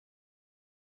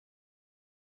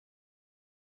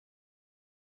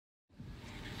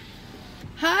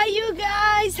Hi you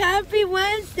guys, happy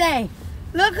Wednesday.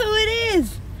 Look who it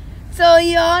is. So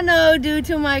you all know, due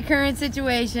to my current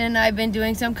situation, I've been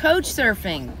doing some couch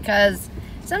surfing because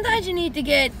sometimes you need to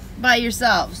get by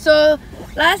yourself. So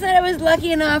last night I was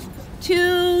lucky enough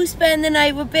to spend the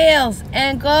night with Bales,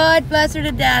 and God bless her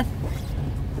to death,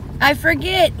 I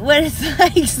forget what it's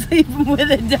like sleeping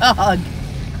with a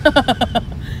dog.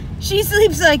 She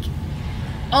sleeps like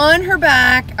on her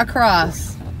back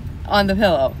across on the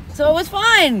pillow. So it was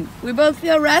fine. We both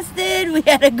feel rested. We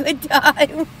had a good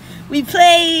time. We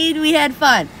played. We had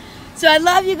fun. So I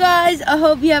love you guys. I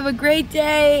hope you have a great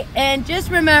day. And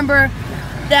just remember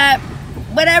that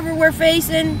whatever we're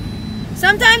facing,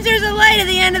 sometimes there's a light at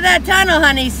the end of that tunnel,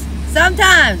 honeys.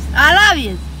 Sometimes. I love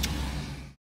you.